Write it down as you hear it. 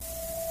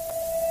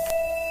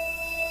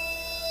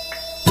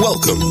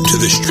Welcome to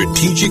the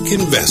Strategic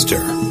Investor.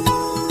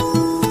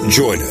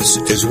 Join us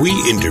as we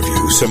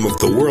interview some of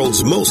the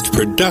world's most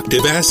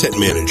productive asset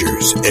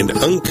managers and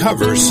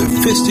uncover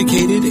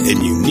sophisticated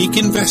and unique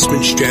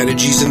investment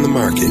strategies in the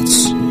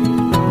markets.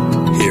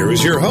 Here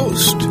is your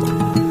host,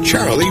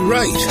 Charlie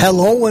Wright.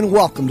 Hello and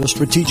welcome to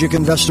Strategic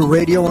Investor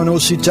Radio on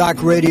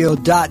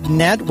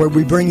OCTalkRadio.net, where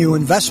we bring you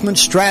investment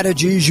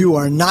strategies you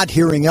are not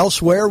hearing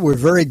elsewhere. We're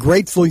very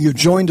grateful you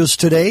joined us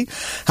today.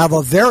 Have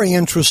a very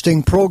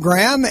interesting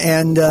program,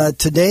 and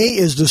today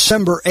is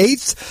December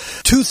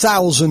 8th,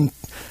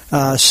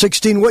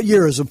 2016. What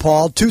year is it,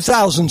 Paul?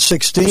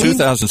 2016?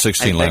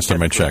 2016, last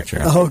time I checked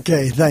here.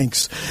 Okay,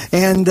 thanks.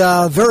 And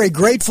very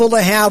grateful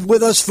to have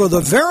with us for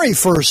the very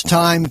first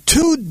time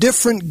two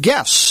different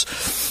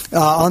guests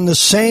on the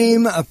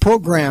same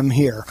program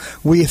here.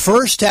 We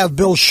first have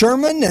Bill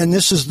Sherman, and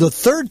this is the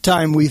third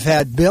time we've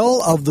had Bill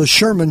of the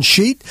Sherman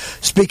Sheet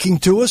speaking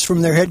to us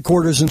from their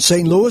headquarters in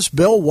St. Louis.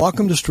 Bill,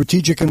 welcome to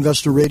Strategic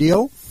Investor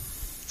Radio.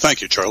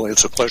 Thank you, Charlie.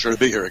 It's a pleasure to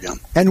be here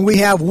again. And we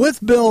have with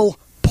Bill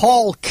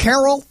Paul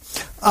Carroll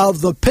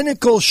of the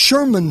Pinnacle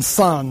Sherman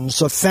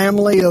Funds, a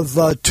family of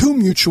two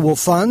mutual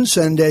funds,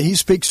 and he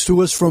speaks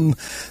to us from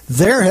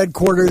their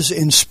headquarters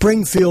in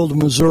Springfield,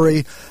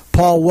 Missouri.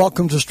 Paul,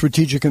 welcome to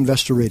Strategic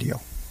Investor Radio.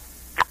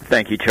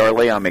 Thank you,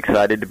 Charlie. I'm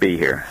excited to be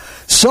here.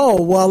 So,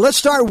 let's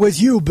start with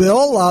you,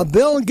 Bill.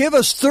 Bill, give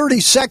us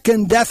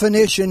 30-second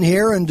definition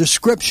here and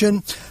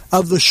description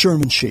of the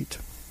Sherman Sheet.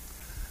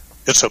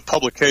 It's a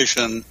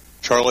publication,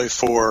 Charlie,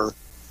 for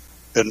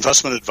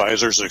investment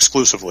advisors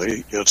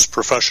exclusively. It's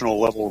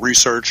professional-level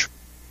research,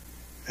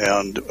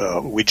 and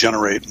we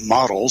generate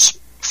models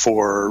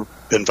for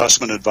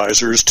investment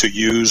advisors to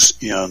use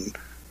in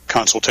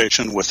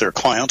consultation with their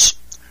clients,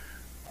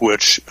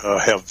 which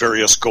have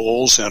various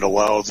goals and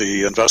allow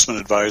the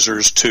investment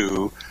advisors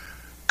to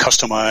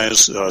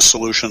customize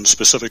solutions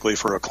specifically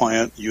for a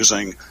client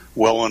using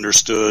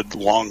well-understood,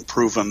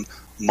 long-proven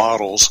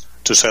models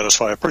to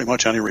satisfy pretty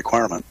much any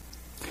requirement.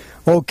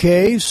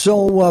 Okay,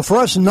 so for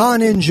us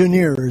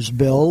non-engineers,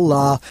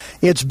 Bill,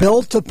 it's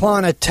built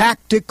upon a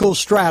tactical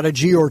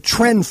strategy or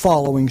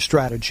trend-following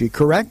strategy,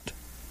 correct?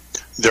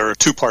 There are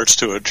two parts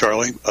to it,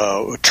 Charlie.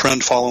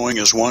 Trend following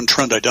is one.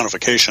 Trend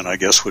identification, I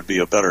guess, would be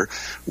a better.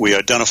 We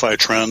identify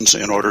trends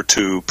in order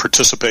to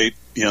participate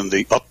in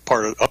the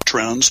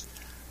uptrends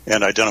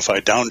and identify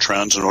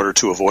downtrends in order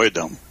to avoid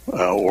them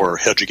or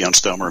hedge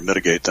against them or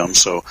mitigate them.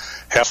 So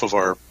half of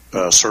our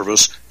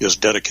service is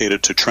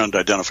dedicated to trend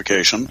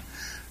identification,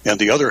 and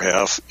the other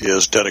half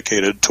is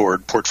dedicated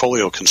toward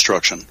portfolio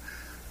construction.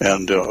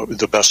 And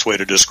the best way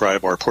to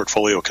describe our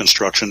portfolio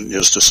construction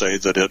is to say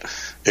that it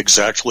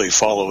exactly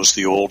follows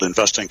the old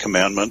investing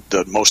commandment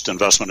that most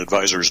investment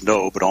advisors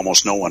know, but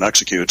almost no one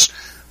executes,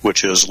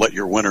 which is let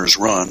your winners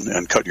run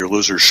and cut your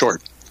losers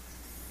short.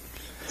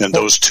 And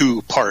those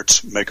two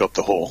parts make up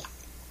the whole.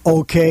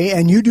 Okay,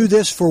 and you do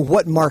this for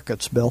what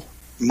markets, Bill?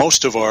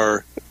 Most of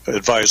our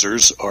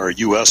advisors are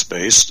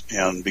U.S.-based,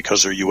 and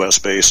because they're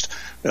U.S.-based,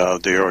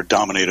 they are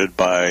dominated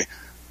by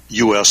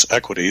U.S.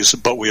 equities,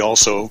 but we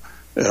also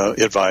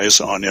advise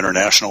on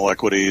international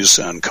equities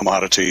and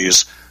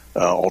commodities,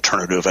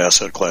 alternative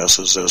asset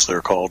classes, as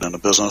they're called in the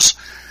business,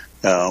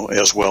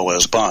 as well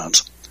as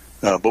bonds.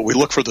 But we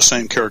look for the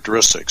same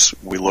characteristics.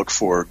 We look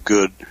for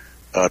good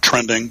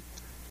trending.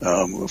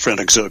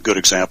 A good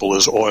example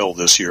is oil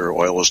this year.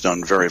 Oil has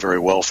done very, very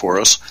well for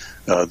us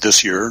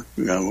this year,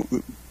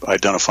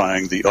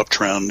 identifying the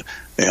uptrend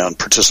and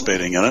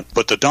participating in it.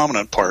 But the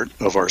dominant part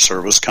of our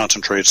service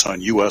concentrates on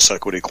U.S.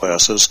 equity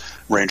classes,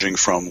 ranging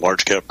from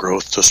large cap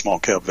growth to small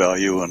cap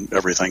value and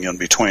everything in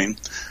between,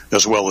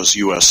 as well as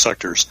U.S.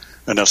 sectors.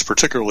 And that's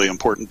particularly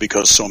important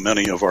because so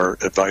many of our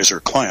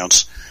advisor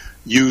clients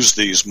use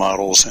these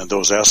models and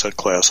those asset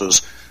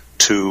classes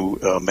to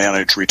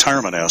manage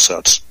retirement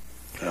assets.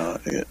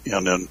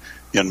 And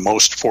in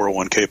most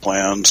 401k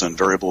plans and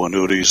variable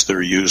annuities,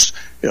 they're used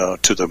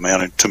to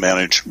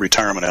manage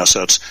retirement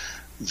assets.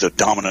 The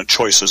dominant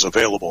choices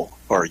available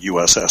are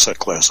U.S. asset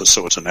classes,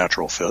 so it's a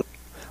natural fit.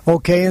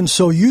 Okay, and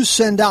so you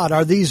send out,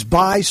 are these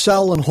buy,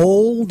 sell, and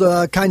hold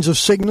kinds of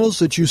signals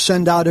that you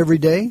send out every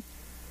day?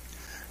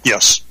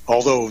 Yes,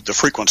 although the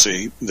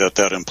frequency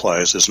that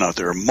implies is not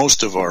there.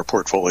 Most of our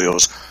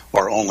portfolios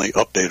are only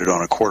updated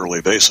on a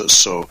quarterly basis,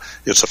 so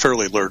it's a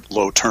fairly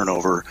low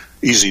turnover,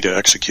 easy to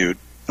execute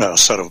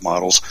set of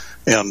models,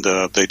 and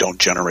they don't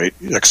generate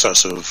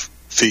excessive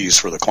fees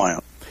for the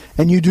client.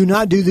 And you do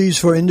not do these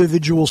for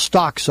individual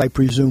stocks, I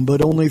presume,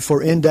 but only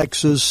for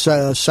indexes,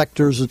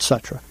 sectors,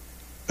 etc.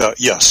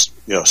 Yes.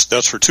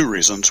 That's for two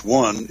reasons.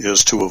 One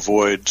is to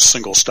avoid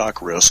single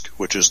stock risk,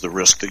 which is the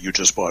risk that you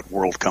just bought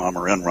WorldCom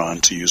or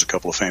Enron, to use a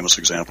couple of famous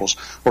examples,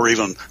 or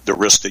even the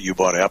risk that you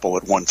bought Apple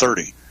at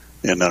 130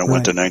 and then it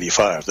went to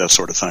 95, that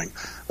sort of thing.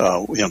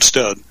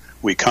 Instead,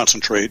 we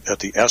concentrate at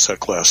the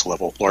asset class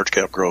level, large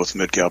cap growth,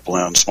 mid cap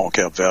blend, small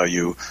cap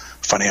value,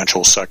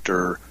 financial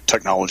sector,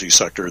 technology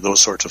sector,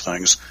 those sorts of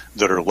things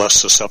that are less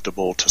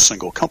susceptible to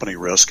single company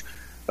risk,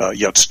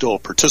 yet still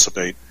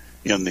participate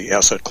in the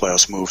asset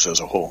class moves as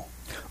a whole.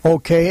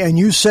 Okay, and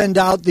you send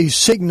out these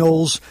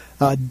signals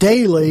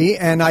daily,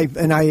 and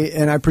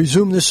I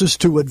presume this is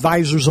to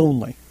advisors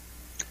only.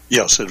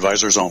 Yes,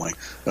 advisors only.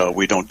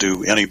 We don't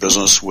do any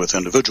business with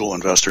individual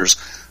investors.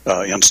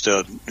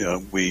 Instead,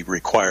 we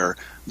require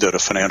that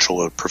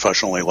a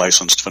professionally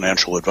licensed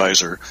financial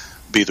advisor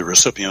be the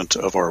recipient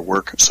of our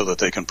work so that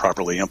they can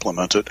properly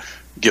implement it,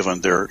 given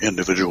their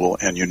individual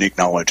and unique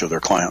knowledge of their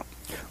client.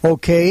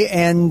 Okay,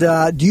 and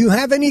do you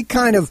have any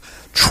kind of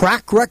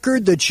track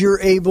record that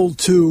you're able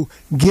to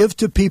give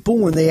to people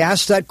when they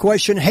ask that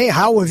question? Hey,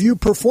 how have you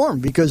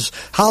performed? Because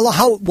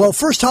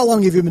first, how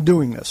long have you been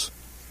doing this?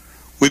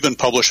 We've been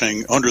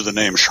publishing under the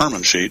name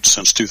Sherman Sheet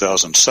since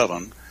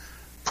 2007.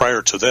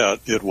 Prior to that,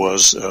 it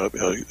was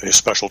a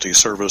specialty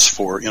service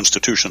for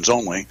institutions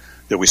only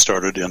that we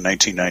started in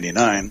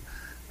 1999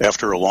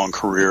 after a long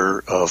career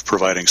of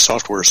providing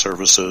software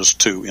services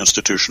to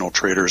institutional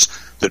traders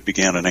that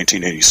began in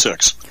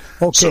 1986.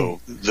 Okay.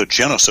 So the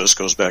genesis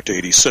goes back to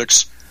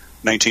 86,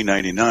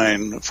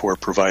 1999 for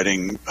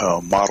providing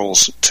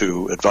models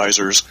to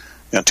advisors,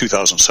 and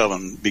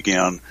 2007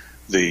 began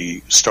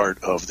the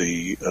start of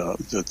the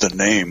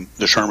name,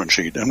 the Sherman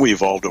Sheet, and we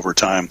evolved over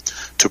time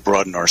to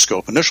broaden our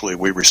scope. Initially,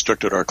 we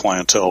restricted our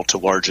clientele to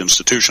large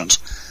institutions,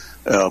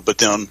 but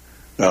then,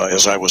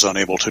 as I was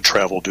unable to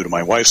travel due to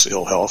my wife's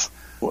ill health,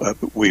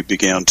 we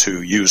began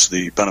to use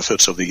the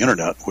benefits of the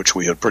Internet, which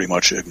we had pretty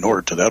much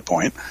ignored to that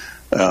point,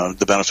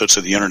 the benefits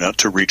of the Internet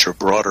to reach a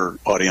broader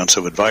audience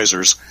of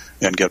advisors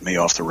and get me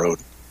off the road.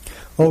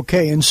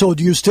 Okay, and so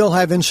do you still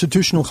have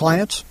institutional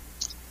clients?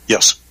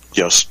 Yes.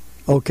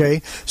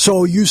 Okay,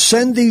 so you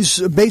send these,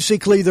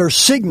 basically their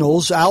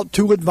signals out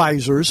to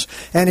advisors,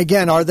 and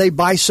again, are they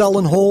buy, sell,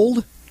 and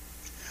hold?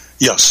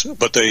 Yes,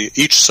 but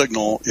each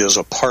signal is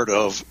a part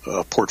of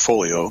a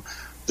portfolio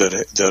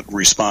that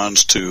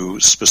responds to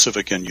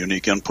specific and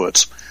unique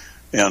inputs,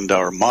 and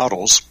our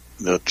models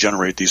that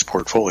generate these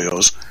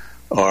portfolios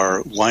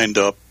are lined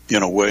up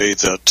in a way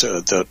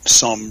that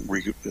some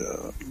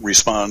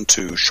respond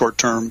to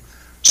short-term,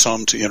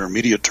 some to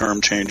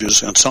intermediate-term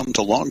changes, and some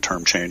to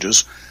long-term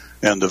changes.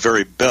 And the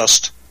very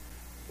best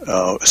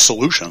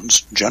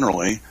solutions,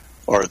 generally,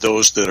 are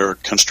those that are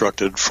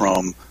constructed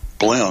from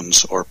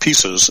blends or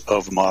pieces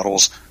of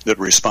models that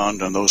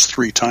respond in those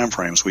three time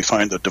frames. We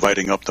find that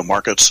dividing up the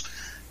markets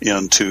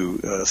into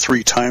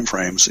three time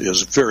frames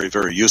is very,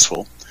 very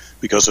useful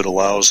because it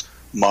allows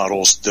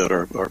models that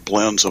are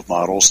blends of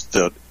models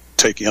that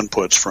take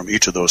inputs from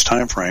each of those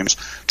time frames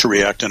to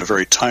react in a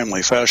very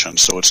timely fashion.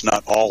 So it's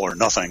not all or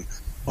nothing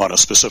on a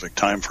specific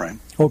time frame.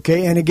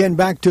 Okay, and again,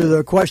 back to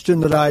the question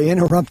that I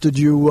interrupted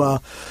you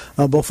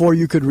before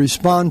you could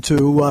respond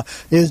to,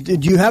 do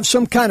you have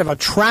some kind of a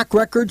track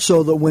record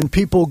so that when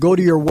people go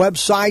to your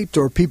website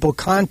or people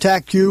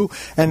contact you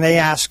and they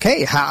ask,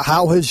 hey,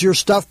 how has your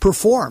stuff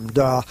performed?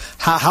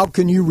 How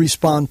can you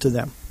respond to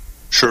them?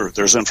 Sure.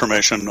 There's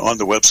information on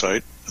the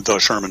website,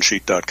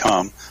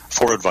 theshermansheet.com,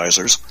 for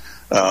advisors.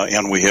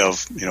 And we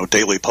have,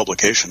 daily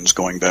publications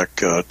going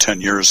back 10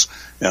 years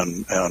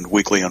and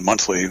weekly and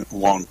monthly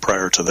long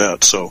prior to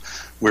that. So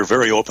we're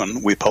very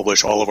open. We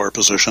publish all of our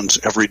positions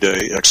every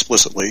day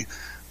explicitly,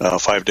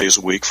 5 days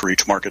a week for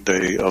each market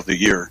day of the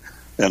year.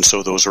 And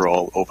so those are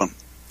all open.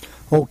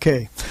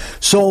 Okay.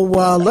 So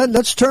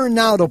let's turn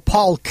now to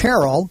Paul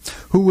Carroll,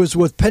 who was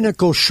with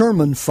Pinnacle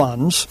Sherman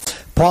Funds.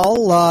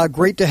 Paul,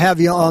 great to have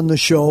you on the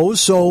show.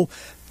 So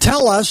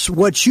tell us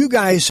what you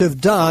guys have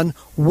done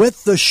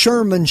with the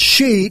Sherman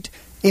Sheet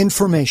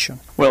information.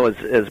 Well,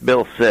 as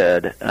Bill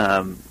said,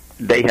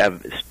 they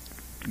have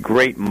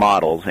great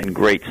models and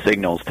great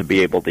signals to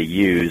be able to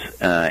use,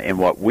 and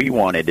what we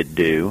wanted to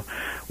do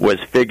was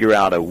figure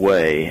out a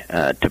way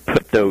to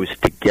put those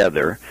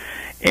together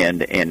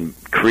and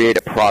create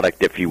a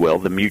product, if you will,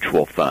 the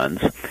mutual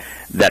funds,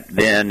 that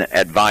then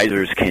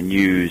advisors can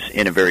use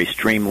in a very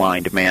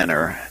streamlined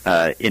manner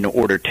in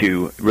order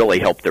to really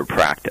help their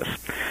practice.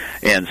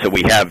 And so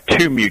we have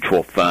two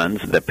mutual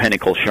funds, the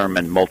Pinnacle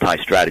Sherman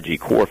Multi-Strategy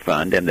Core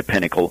Fund and the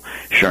Pinnacle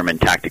Sherman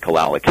Tactical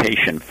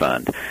Allocation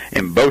Fund.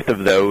 And both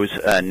of those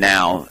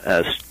now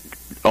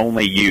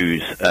only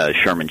use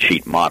Sherman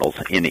Sheet models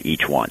in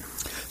each one.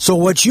 So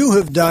what you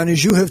have done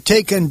is you have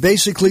taken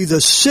basically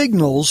the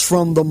signals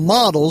from the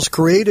models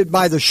created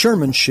by the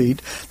Sherman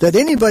Sheet that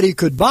anybody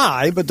could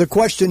buy, but the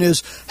question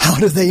is, how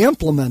do they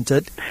implement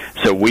it?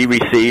 So we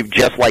receive,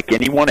 just like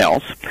anyone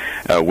else,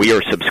 we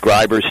are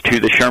subscribers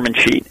to the Sherman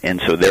Sheet, and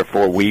so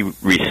therefore we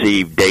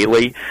receive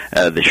daily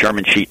the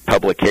Sherman Sheet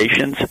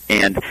publications.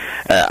 And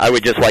I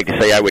would just like to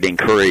say I would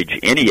encourage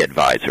any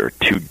advisor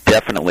to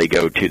definitely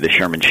go to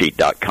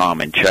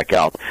theshermansheet.com and check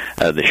out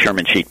the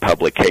Sherman Sheet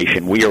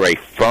publication. We are a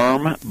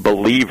firm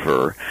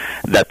believer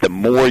that the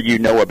more you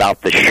know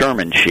about the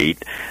Sherman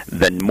Sheet,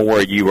 the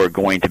more you are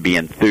going to be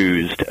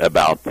enthused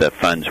about the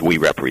funds we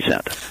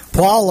represent.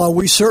 Paul,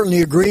 we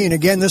certainly agree. And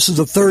again, this is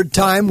the third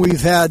time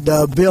we've had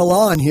Bill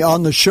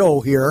on the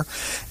show here.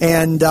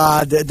 And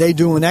they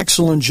do an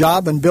excellent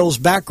job. And Bill's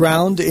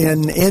background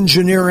in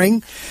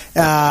engineering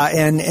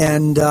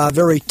and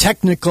very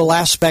technical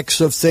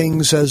aspects of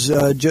things, has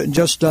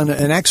just done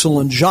an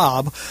excellent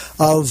job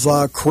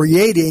of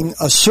creating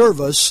a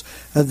service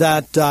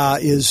that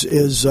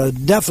is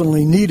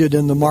definitely needed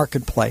in the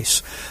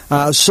marketplace.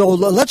 So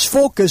let's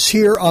focus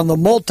here on the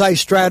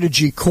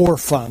Multi-Strategy Core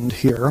Fund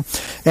here,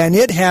 and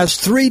it has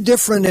 3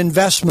 different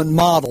investment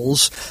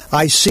models.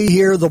 I see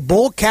here the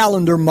Bull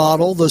Calendar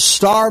model, the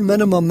Star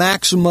Minimum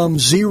Maximum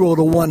 0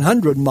 to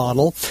 100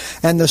 model,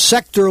 and the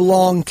Sector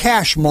Long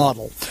Cash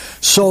model.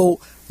 So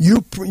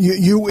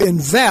you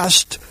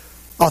invest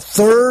a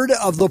third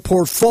of the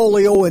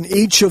portfolio in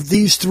each of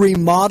these 3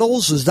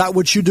 models. Is that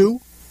what you do?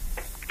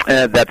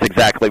 That's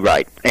exactly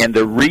right. And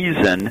the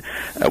reason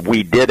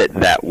we did it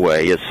that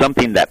way is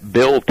something that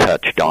Bill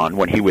touched on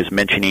when he was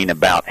mentioning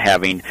about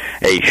having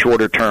a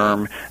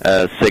shorter-term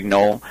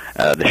signal,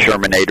 the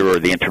Shermanator or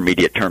the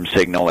intermediate-term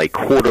signal, a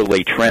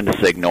quarterly trend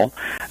signal,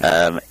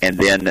 and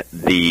then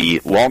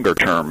the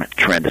longer-term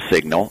trend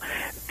signal.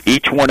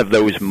 Each one of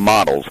those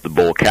models, the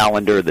Bull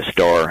Calendar, the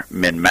Star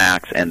Min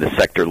Max, and the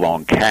Sector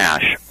Long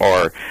Cash,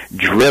 are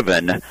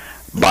driven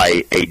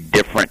by a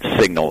different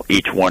signal,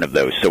 each one of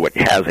those. So it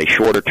has a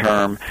shorter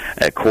term,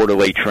 a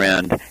quarterly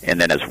trend,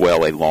 and then as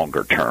well a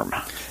longer term.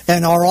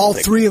 And are all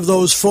 3 of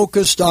those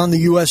focused on the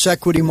U.S.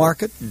 equity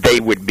market? They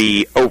would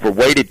be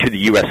overweighted to the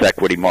U.S.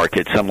 equity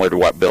market, similar to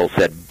what Bill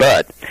said,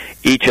 but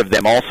each of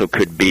them also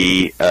could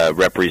be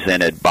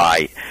represented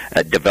by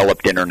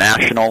developed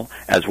international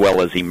as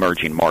well as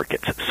emerging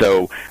markets.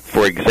 So,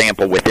 for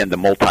example, within the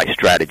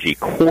Multi-Strategy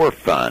Core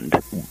Fund,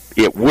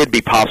 it would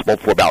be possible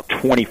for about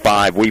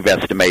 25, we've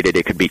estimated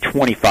it could be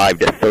 25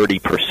 to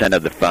 30%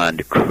 of the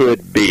fund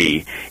could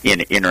be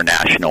in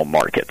international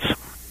markets.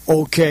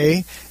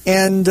 Okay.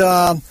 And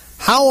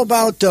how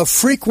about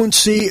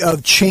frequency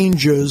of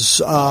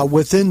changes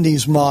within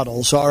these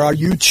models? Are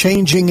you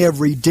changing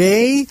every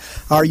day?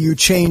 Are you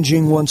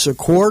changing once a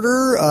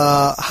quarter?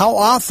 How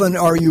often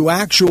are you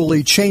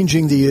actually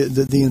changing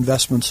the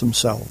investments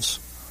themselves?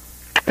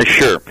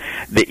 Sure.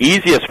 The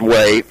easiest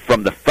way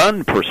from the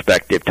fund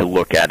perspective to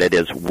look at it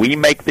is we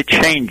make the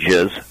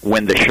changes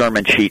when the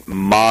Sherman sheet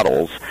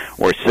models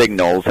or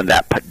signals and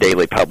that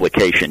daily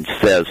publication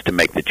says to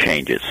make the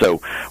changes. So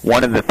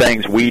one of the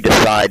things we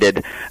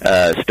decided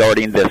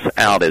starting this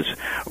out is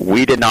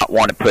we did not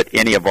want to put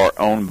any of our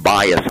own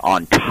bias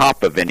on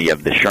top of any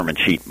of the Sherman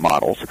sheet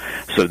models.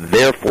 So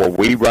therefore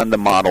we run the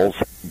models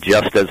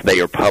just as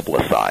they are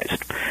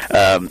publicized.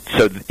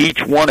 So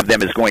each one of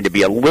them is going to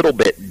be a little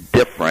bit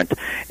different,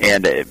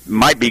 and it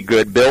might be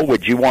good. Bill,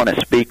 would you want to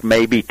speak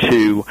maybe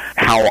to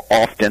how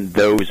often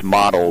those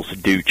models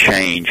do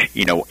change,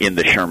 in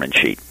the Sherman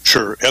sheet?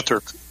 Sure. At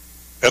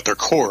their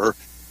core,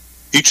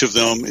 each of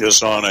them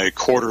is on a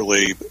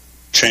quarterly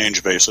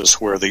change basis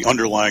where the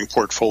underlying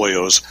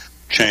portfolios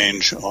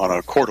change on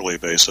a quarterly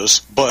basis.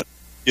 But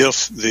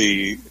if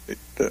the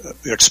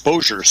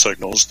exposure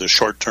signals, the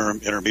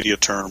short-term,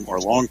 intermediate-term, or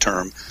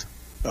long-term,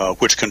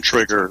 which can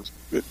trigger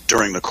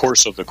during the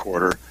course of the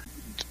quarter,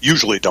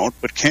 usually don't,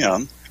 but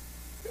can,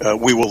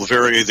 we will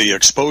vary the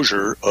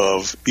exposure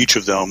of each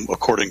of them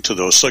according to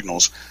those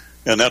signals.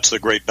 And that's the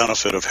great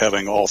benefit of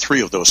having all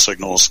 3 of those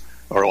signals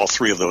or all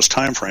 3 of those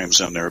time frames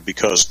in there,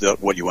 because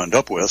what you end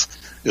up with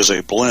is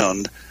a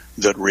blend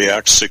that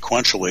reacts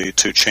sequentially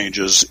to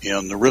changes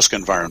in the risk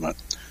environment.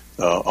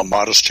 A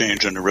modest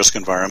change in the risk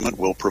environment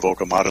will provoke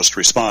a modest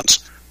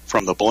response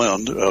from the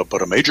blend,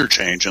 but a major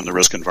change in the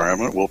risk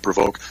environment will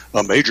provoke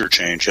a major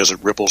change as it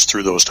ripples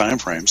through those time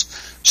frames.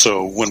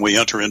 So when we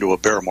enter into a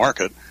bear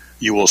market,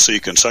 you will see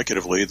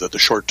consecutively that the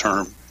short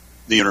term,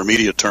 the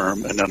intermediate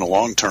term, and then the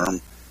long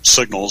term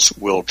signals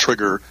will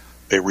trigger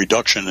a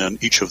reduction in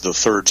each of the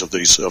thirds of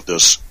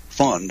this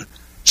fund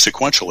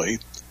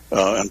sequentially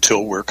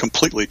until we're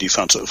completely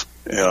defensive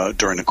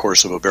during the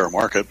course of a bear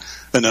market.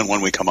 And then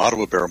when we come out of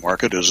a bear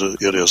market,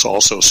 it is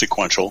also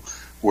sequential,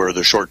 where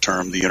the short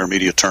term, the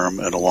intermediate term,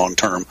 and the long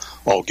term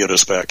all get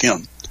us back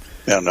in.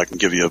 And I can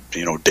give you,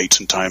 dates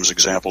and times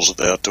examples of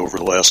that over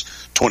the last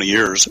 20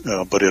 years.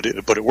 But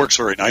it works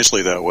very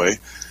nicely that way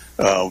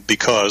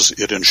because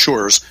it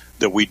ensures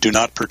that we do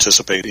not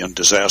participate in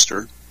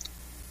disaster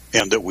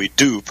and that we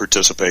do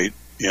participate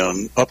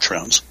in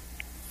uptrends.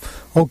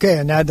 Okay,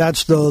 and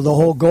that's the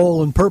whole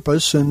goal and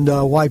purpose and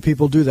why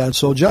people do that.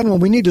 So, gentlemen,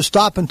 we need to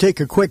stop and take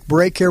a quick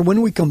break here.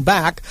 When we come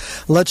back,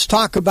 let's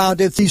talk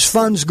about if these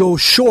funds go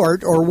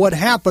short or what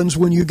happens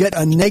when you get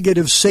a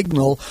negative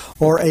signal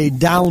or a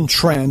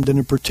downtrend in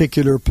a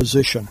particular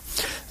position.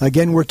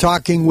 Again, we're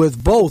talking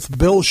with both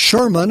Bill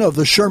Sherman of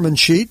the Sherman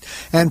Sheet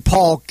and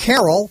Paul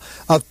Carroll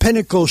of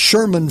Pinnacle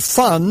Sherman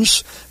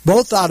Funds,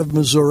 both out of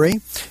Missouri.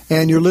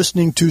 And you're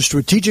listening to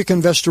Strategic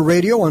Investor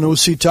Radio on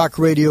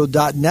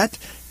OCTalkRadio.net.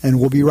 And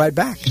we'll be right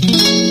back.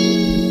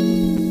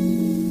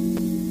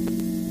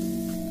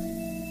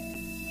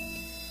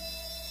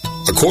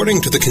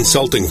 According to the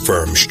consulting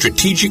firm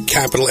Strategic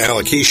Capital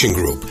Allocation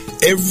Group,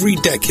 every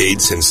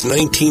decade since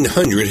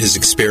 1900 has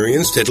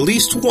experienced at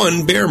least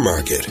one bear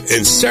market,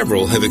 and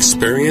several have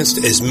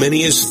experienced as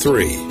many as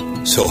 3.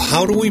 So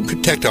how do we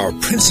protect our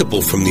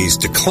principal from these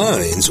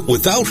declines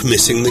without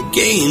missing the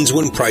gains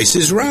when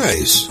prices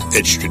rise?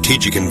 At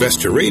Strategic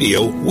Investor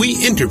Radio,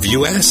 we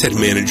interview asset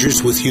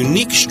managers with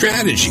unique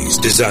strategies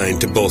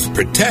designed to both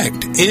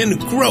protect and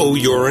grow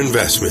your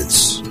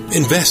investments.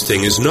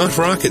 Investing is not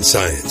rocket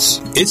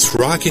science. It's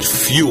rocket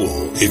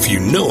fuel if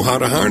you know how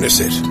to harness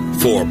it.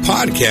 For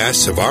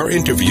podcasts of our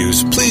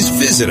interviews, please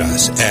visit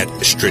us at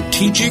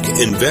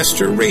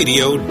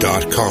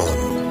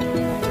strategicinvestorradio.com.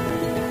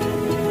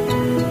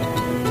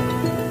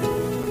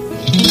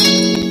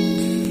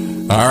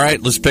 All right,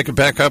 let's pick it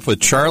back up with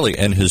Charlie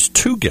and his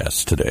two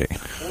guests today.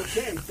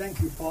 Okay,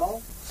 thank you,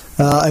 Paul.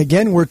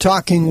 Again, we're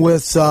talking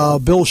with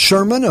Bill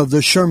Sherman of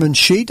the Sherman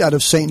Sheet out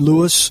of St.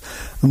 Louis,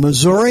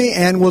 Missouri,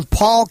 and with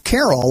Paul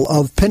Carroll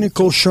of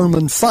Pinnacle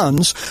Sherman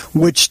Funds,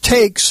 which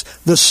takes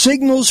the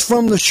signals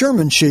from the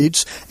Sherman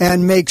Sheets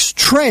and makes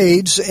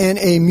trades in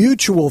a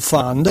mutual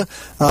fund,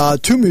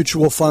 two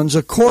mutual funds,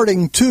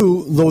 according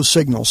to those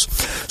signals.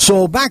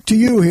 So back to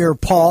you here,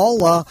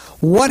 Paul.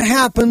 What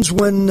happens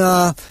when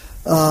the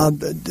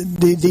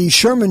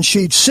Sherman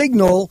Sheet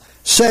signal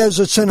says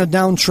it's in a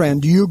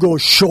downtrend? Do you go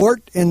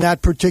short in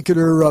that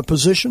particular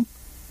position?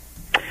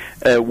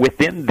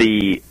 Within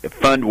the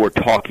fund we're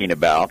talking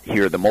about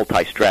here, the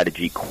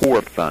Multi-Strategy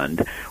Core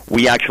Fund,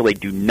 we actually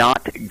do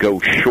not go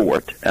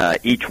short.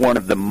 Each one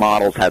of the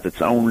models has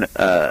its own,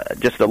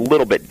 just a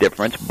little bit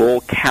difference.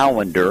 Bull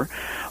calendar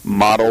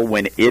model,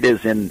 when it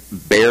is in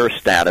bear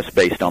status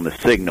based on the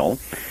signal,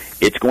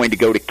 it's going to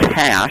go to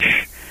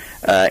cash.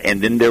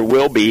 And then there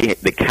will be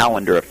the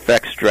calendar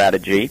effect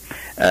strategy.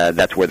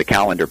 That's where the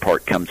calendar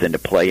part comes into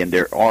play. And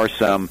there are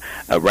some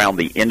around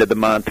the end of the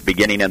month,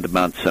 beginning of the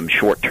month, some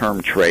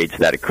short-term trades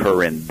that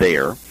occur in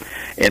there.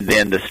 And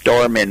then the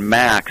Starman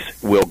Max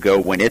will go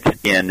when it's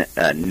in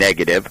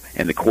negative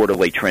and the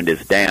quarterly trend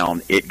is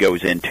down. It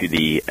goes into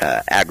the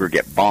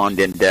aggregate bond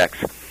index.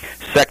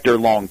 Sector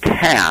long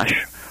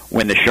cash,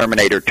 when the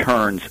Shermanator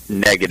turns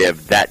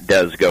negative, that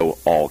does go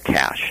all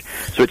cash.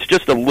 So it's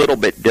just a little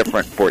bit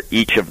different for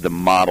each of the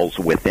models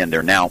within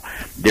there. Now,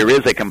 there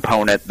is a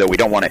component, though we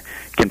don't want to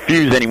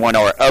confuse anyone,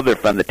 our other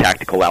fund, the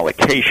Tactical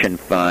Allocation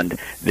Fund,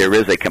 there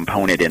is a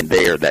component in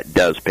there that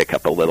does pick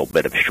up a little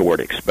bit of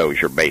short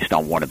exposure based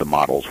on one of the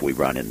models we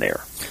run in there.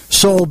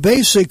 So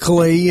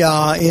basically,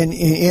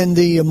 in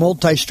the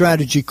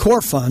Multi-Strategy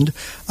Core Fund,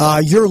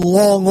 you're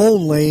long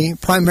only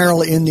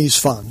primarily in these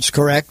funds,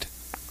 correct?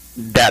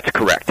 That's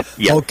correct.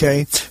 Yes.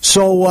 Okay.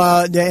 So,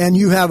 and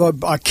you have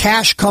a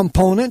cash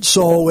component.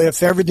 So,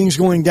 if everything's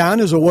going down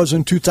as it was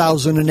in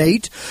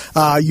 2008,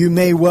 you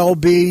may well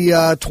be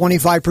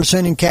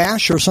 25% in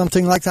cash or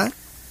something like that.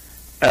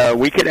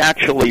 We could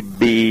actually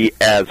be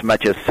as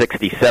much as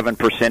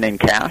 67% in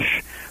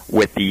cash,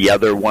 with the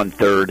other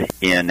 1/3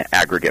 in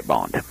aggregate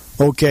bond.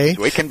 Okay.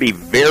 So it can be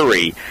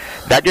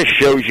that just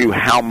shows you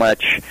how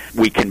much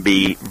we can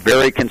be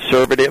very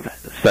conservative,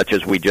 such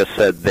as we just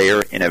said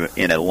there,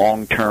 in a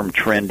long-term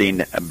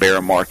trending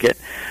bear market,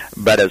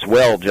 but as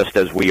well, just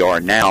as we are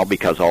now,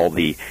 because all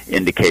the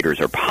indicators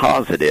are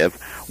positive,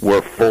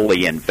 we're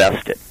fully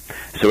invested.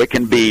 So it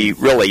can be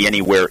really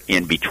anywhere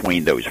in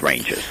between those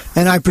ranges.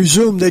 And I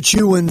presume that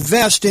you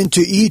invest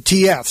into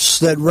ETFs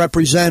that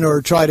represent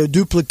or try to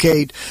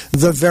duplicate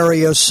the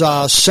various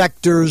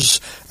sectors,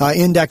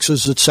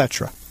 indexes,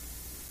 etc.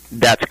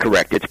 That's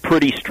correct. It's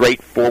pretty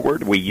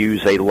straightforward. We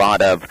use a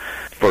lot of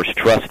First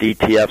Trust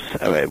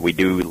ETFs. We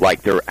do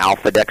like their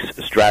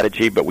AlphaDex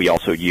strategy, but we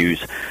also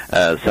use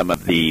some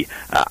of the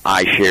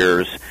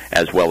iShares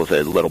as well as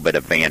a little bit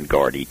of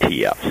Vanguard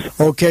ETFs.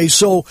 Okay,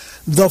 so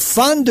the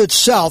fund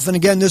itself, and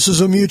again, this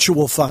is a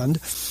mutual fund,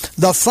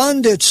 the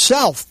fund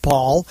itself,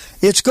 Paul,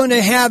 it's going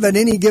to have at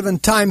any given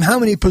time how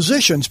many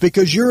positions?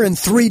 Because you're in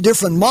 3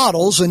 different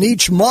models, and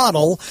each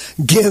model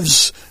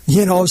gives,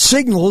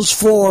 signals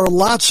for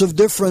lots of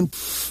different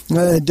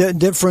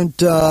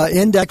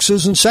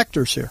indexes and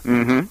sectors here.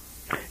 Mm-hmm.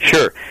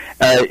 Sure.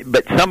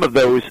 But some of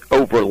those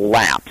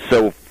overlap.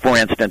 So, for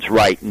instance,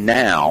 right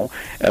now,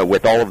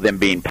 with all of them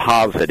being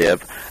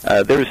positive,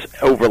 there's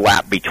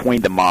overlap between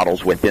the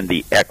models within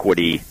the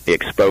equity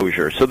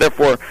exposure. So,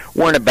 therefore,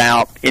 we're in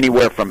about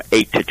anywhere from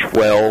 8 to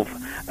 12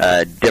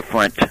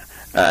 different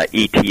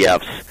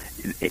ETFs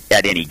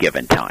at any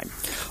given time.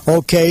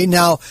 Okay.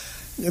 Now,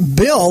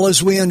 Bill,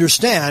 as we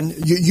understand,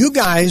 you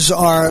guys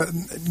are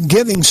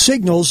giving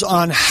signals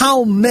on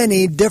how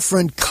many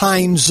different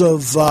kinds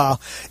of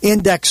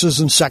indexes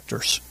and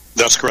sectors.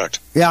 That's correct.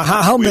 Yeah,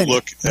 how many?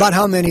 About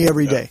how many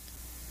every day?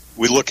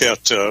 We look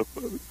at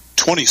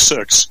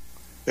 26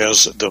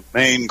 as the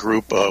main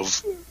group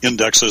of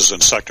indexes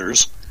and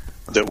sectors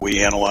that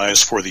we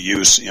analyze for the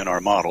use in our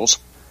models.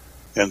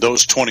 And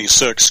those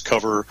 26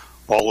 cover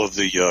all of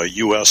the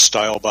U.S.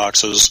 style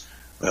boxes,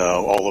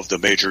 all of the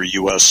major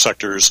U.S.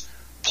 sectors,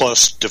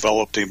 plus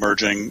developed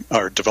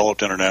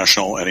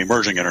international and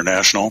emerging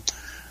international,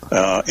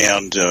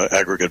 and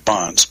aggregate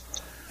bonds.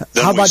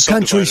 Then How about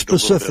country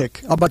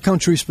specific?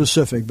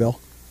 Bill?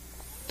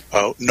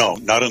 No,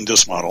 not in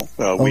this model.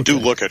 We do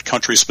look at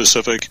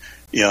country-specific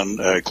in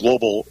a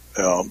global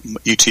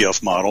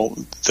ETF model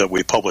that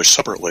we publish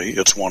separately.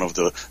 It's one of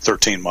the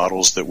 13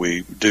 models that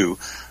we do,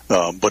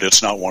 but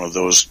it's not one of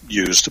those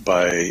used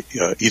by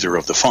either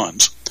of the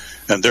funds.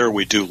 And there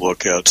we do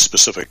look at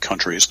specific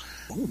countries.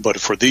 But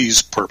for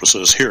these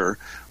purposes here,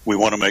 we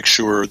want to make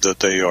sure that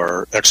they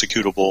are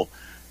executable.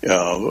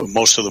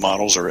 Most of the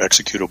models are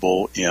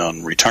executable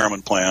in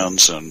retirement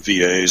plans and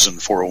VAs and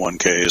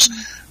 401ks,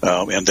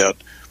 and that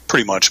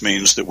pretty much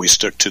means that we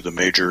stick to the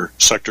major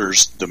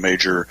sectors, the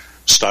major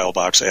style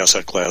box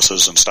asset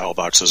classes, and style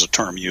box is a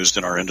term used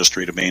in our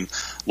industry to mean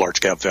large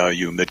cap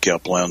value, mid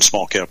cap blend,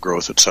 small cap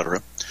growth,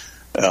 etc.,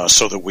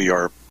 so that we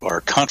are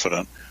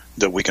confident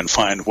that we can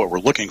find what we're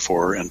looking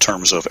for in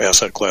terms of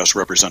asset class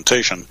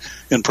representation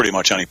in pretty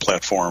much any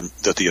platform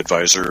that the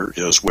advisor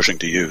is wishing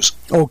to use.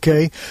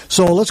 Okay,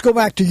 so let's go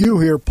back to you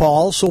here,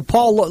 Paul. So,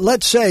 Paul,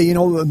 let's say,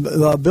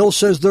 Bill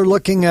says they're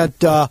looking at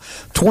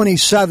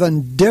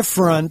 27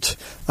 different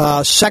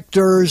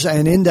sectors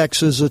and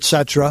indexes,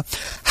 etc.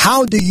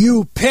 How do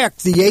you pick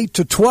the 8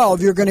 to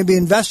 12 you're going to be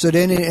invested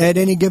in at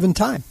any given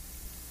time?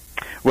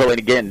 Well, and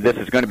again, this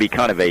is going to be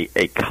kind of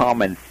a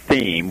common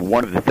theme.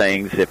 One of the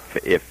things,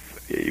 if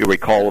you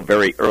recall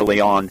very early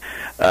on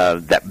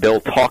that Bill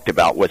talked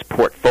about was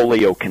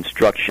portfolio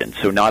construction.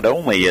 So not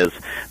only is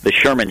the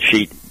Sherman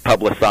sheet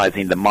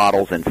publicizing the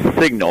models and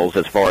signals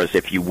as far as,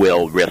 if you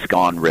will, risk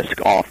on,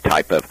 risk off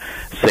type of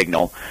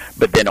signal,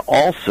 but then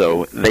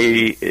also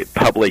they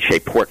publish a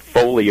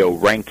portfolio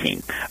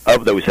ranking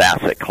of those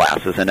asset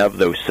classes and of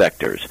those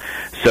sectors.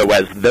 So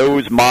as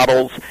those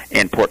models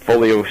and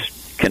portfolio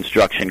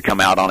construction come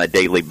out on a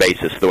daily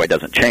basis, though it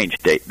doesn't change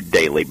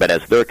daily, but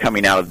as they're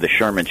coming out of the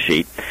Sherman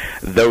sheet,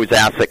 those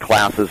asset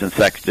classes and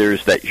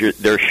sectors that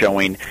they're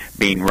showing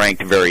being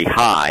ranked very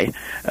high,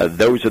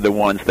 those are the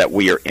ones that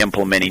we are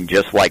implementing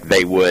just like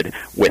they would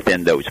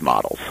within those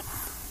models.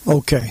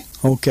 Okay.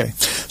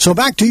 So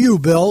back to you,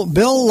 Bill.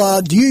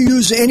 Bill, do you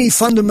use any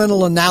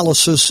fundamental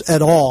analysis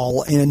at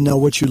all in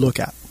what you look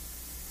at?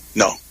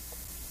 No.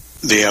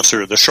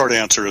 The short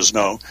answer is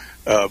no.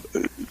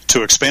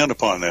 To expand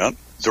upon that,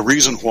 the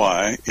reason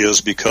why is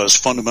because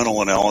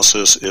fundamental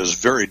analysis is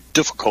very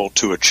difficult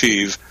to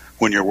achieve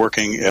when you're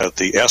working at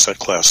the asset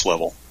class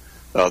level.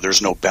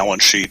 There's no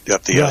balance sheet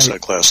at the asset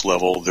class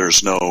level.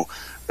 There's no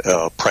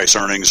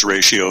price-earnings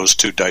ratios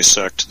to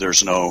dissect.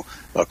 There's no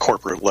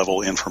corporate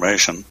level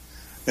information.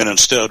 And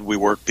instead,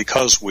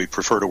 because we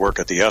prefer to work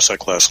at the asset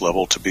class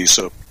level to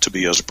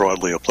be as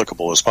broadly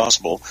applicable as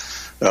possible,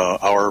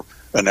 our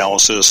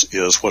analysis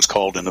is what's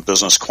called in the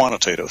business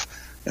quantitative.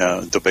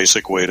 The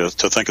basic way to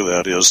think of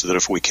that is that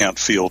if we can't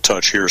feel,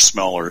 touch, hear,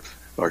 smell,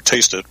 or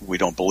taste it, we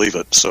don't believe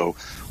it. So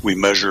we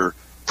measure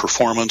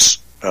performance,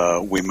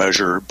 we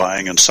measure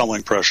buying and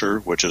selling pressure,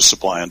 which is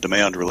supply and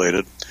demand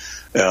related,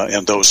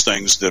 and those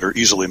things that are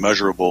easily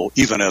measurable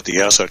even at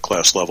the asset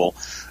class level.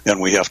 And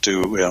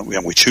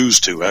we choose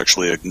to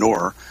actually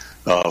ignore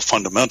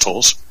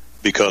fundamentals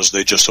because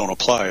they just don't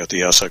apply at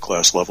the asset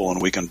class level,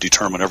 and we can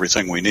determine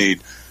everything we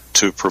need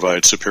to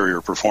provide superior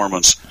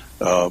performance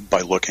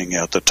by looking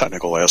at the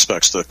technical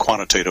aspects, the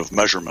quantitative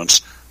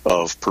measurements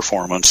of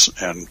performance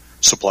and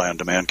supply and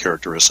demand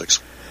characteristics.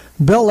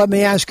 Bill, let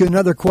me ask you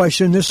another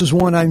question. This is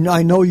one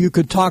I know you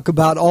could talk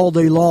about all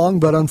day long,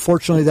 but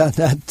unfortunately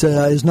that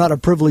is not a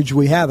privilege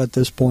we have at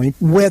this point.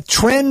 With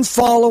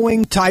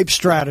trend-following type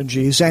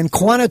strategies and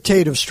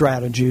quantitative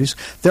strategies,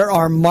 there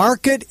are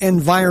market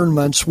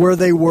environments where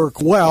they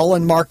work well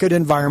and market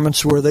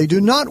environments where they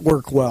do not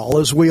work well,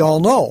 as we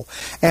all know.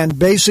 And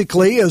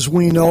basically, as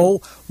we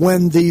know,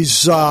 when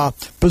these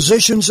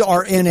positions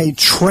are in a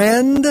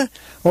trend,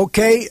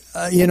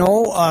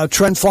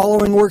 trend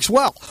following works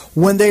well.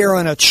 When they are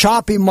in a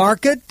choppy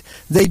market,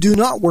 they do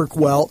not work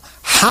well.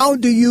 How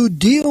do you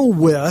deal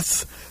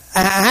with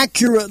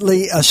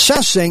accurately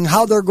assessing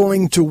how they're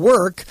going to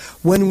work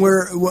when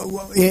we're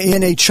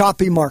in a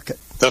choppy market?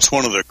 That's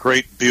one of the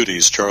great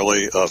beauties,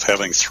 Charlie, of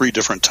having 3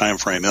 different time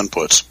frame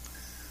inputs.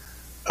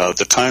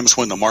 The times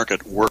when the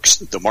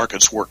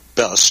markets work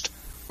best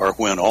are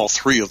when all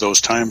 3 of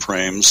those time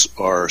frames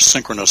are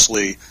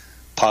synchronously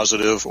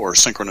positive or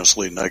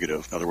synchronously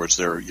negative. In other words,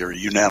 you're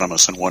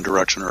unanimous in one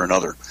direction or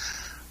another.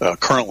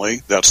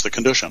 Currently, that's the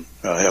condition,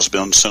 has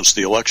been since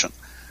the election.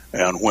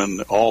 And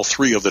when all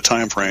 3 of the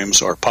time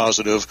frames are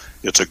positive,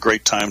 it's a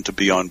great time to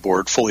be on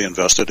board, fully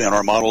invested, and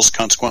our models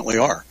consequently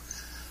are.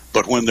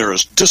 But when there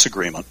is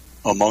disagreement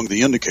among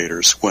the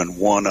indicators, when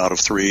 1 out of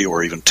 3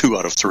 or even 2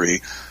 out of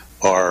 3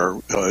 are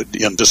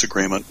in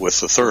disagreement with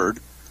the third,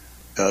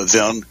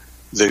 then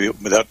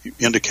that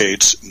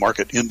indicates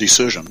market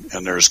indecision,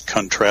 and there's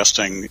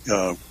contrasting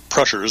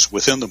pressures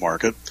within the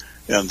market,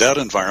 and that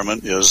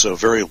environment is a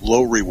very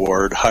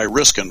low-reward,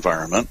 high-risk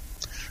environment,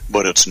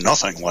 but it's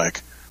nothing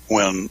like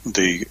when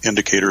the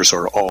indicators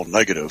are all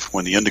negative.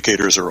 When the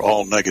indicators are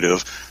all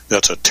negative,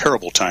 that's a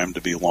terrible time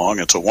to be long.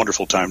 It's a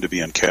wonderful time to be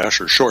in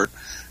cash or short,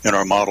 and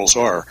our models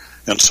are.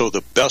 And so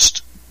the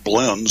best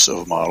blends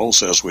of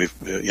models, as we've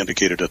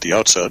indicated at the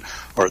outset,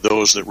 are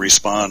those that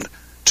respond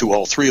to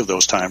all three of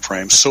those time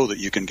frames so that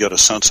you can get a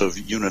sense of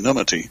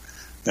unanimity.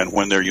 And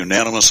when they're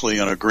unanimously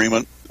in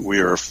agreement,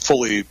 we are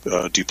fully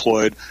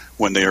deployed.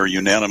 When they are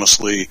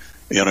unanimously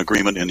in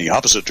agreement in the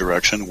opposite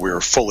direction,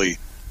 we're fully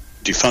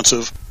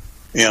defensive.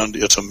 And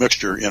it's a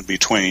mixture in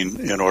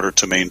between in order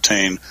to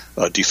maintain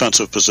a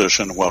defensive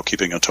position while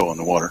keeping a toe in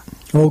the water.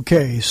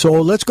 Okay, so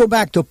let's go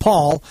back to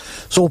Paul.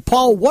 So,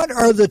 Paul, what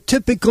are the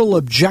typical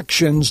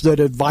objections that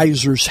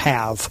advisors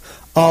have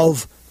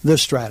of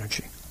this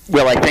strategy?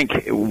 Well, I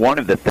think one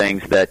of the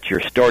things that you're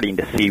starting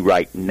to see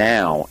right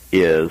now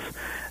is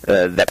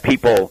that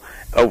people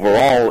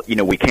overall,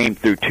 we came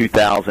through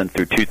 2000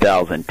 through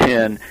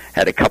 2010,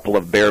 had a couple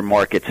of bear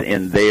markets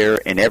in there,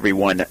 and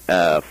everyone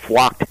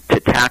flocked to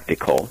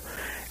tactical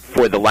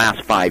for the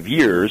last 5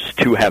 years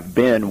to have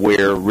been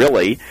where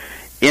really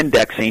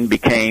indexing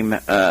became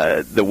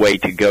the way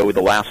to go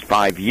the last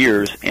 5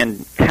 years,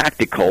 and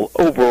tactical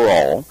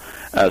overall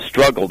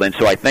struggled. And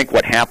so I think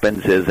what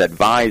happens is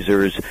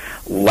advisors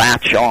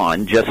latch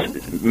on,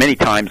 just many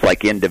times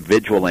like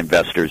individual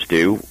investors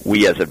do.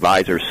 We as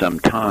advisors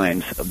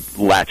sometimes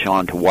latch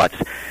on to what's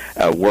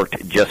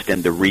worked just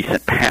in the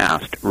recent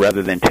past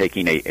rather than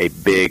taking a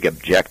big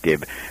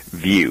objective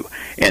view.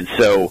 And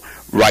so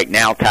right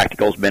now,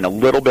 tactical's been a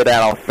little bit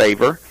out of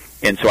favor,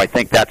 and so I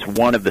think that's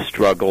one of the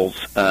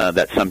struggles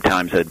that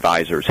sometimes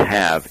advisors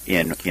have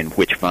in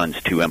which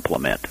funds to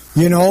implement.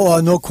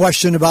 No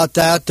question about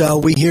that.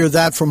 We hear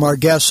that from our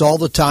guests all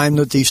the time,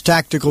 that these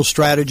tactical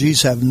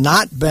strategies have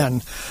not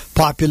been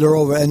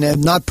popular and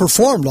have not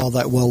performed all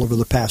that well over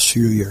the past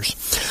few years.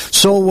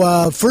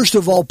 So, first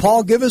of all,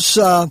 Paul, give us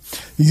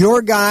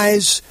your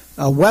guys'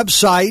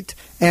 website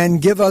and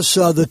give us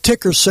the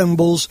ticker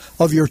symbols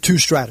of your two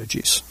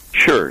strategies.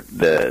 Sure.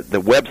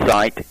 The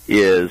website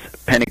is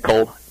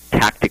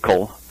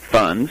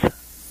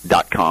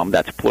PinnacleTacticalFunds.com.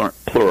 That's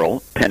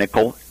plural,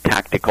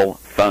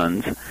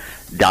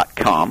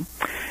 PinnacleTacticalFunds.com.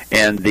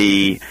 And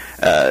the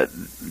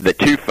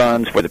two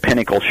funds for the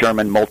Pinnacle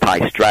Sherman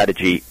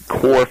Multi-Strategy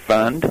Core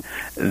Fund,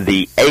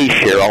 the A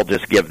share, I'll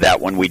just give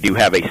that one. We do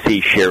have a C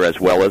share as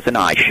well as an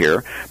I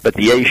share. But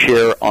the A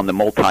share on the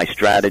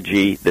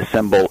multi-strategy, the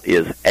symbol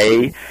is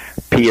A,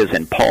 P as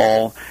in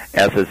Paul,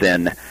 S as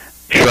in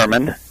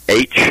Sherman,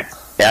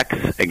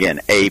 HX, again,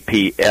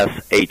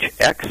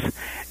 APSHX.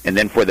 And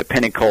then for the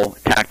Pinnacle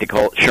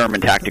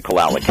Sherman Tactical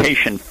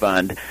Allocation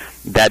Fund,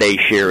 that A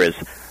share is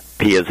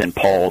P as in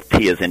Paul,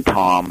 T as in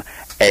Tom,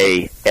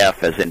 A,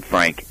 F as in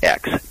Frank,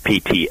 X,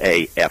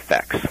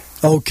 PTAFX.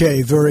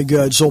 Okay, very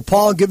good. So,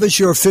 Paul, give us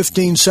your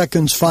 15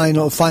 seconds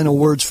final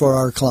words for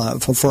our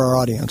for our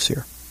audience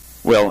here.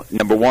 Well,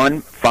 number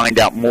one, find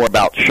out more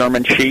about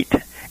Sherman Sheet.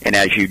 And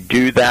as you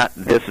do that,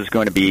 this is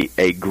going to be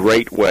a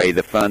great way,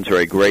 the funds are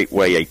a great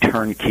way, a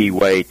turnkey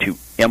way to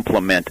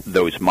implement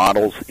those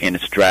models and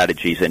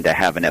strategies and to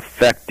have an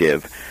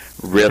effective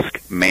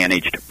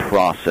risk-managed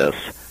process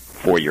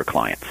for your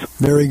clients.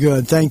 Very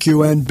good. Thank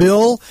you. And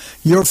Bill,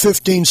 your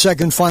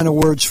 15-second final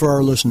words for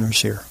our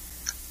listeners here.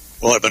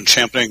 Well, I've been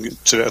championing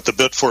at the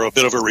bit for a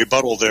bit of a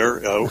rebuttal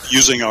there.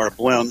 Using our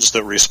blends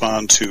that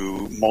respond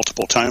to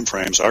multiple time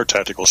frames, our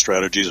tactical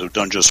strategies have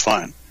done just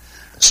fine.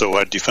 So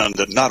I defend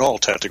that not all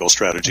tactical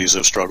strategies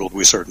have struggled.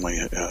 We certainly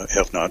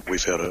have not.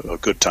 We've had a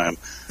good time.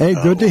 Hey,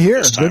 good to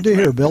hear. Good to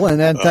hear, Bill.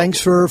 And thanks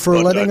for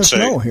letting us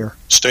know here.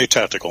 Stay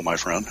tactical, my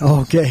friend.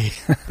 Okay.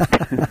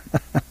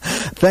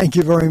 Thank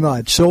you very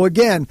much. So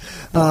again,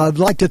 I'd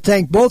like to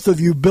thank both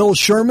of you, Bill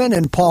Sherman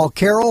and Paul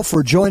Carroll,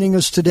 for joining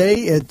us today.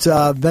 It's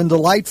been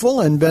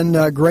delightful and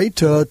been great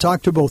to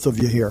talk to both of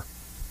you here.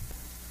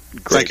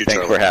 Great. Thank you,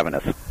 Thanks for having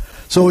us.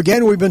 So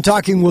again, we've been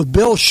talking with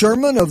Bill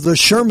Sherman of the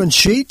Sherman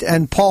Sheet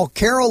and Paul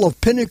Carroll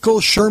of Pinnacle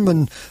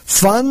Sherman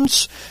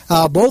Funds,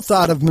 both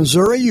out of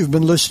Missouri. You've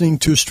been listening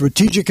to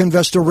Strategic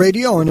Investor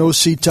Radio on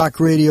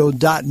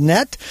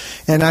OCTalkRadio.net.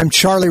 And I'm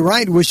Charlie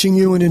Wright, wishing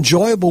you an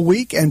enjoyable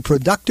week and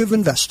productive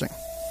investing.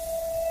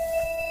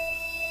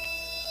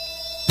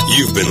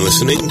 You've been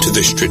listening to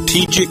The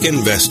Strategic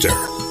Investor,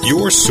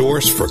 your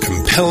source for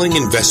compelling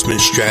investment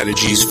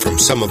strategies from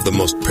some of the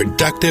most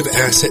productive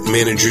asset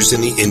managers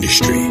in the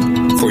industry.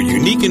 For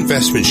unique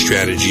investment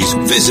strategies,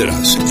 visit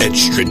us at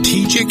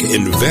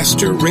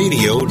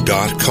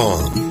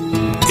strategicinvestorradio.com.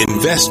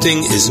 Investing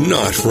is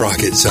not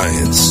rocket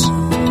science.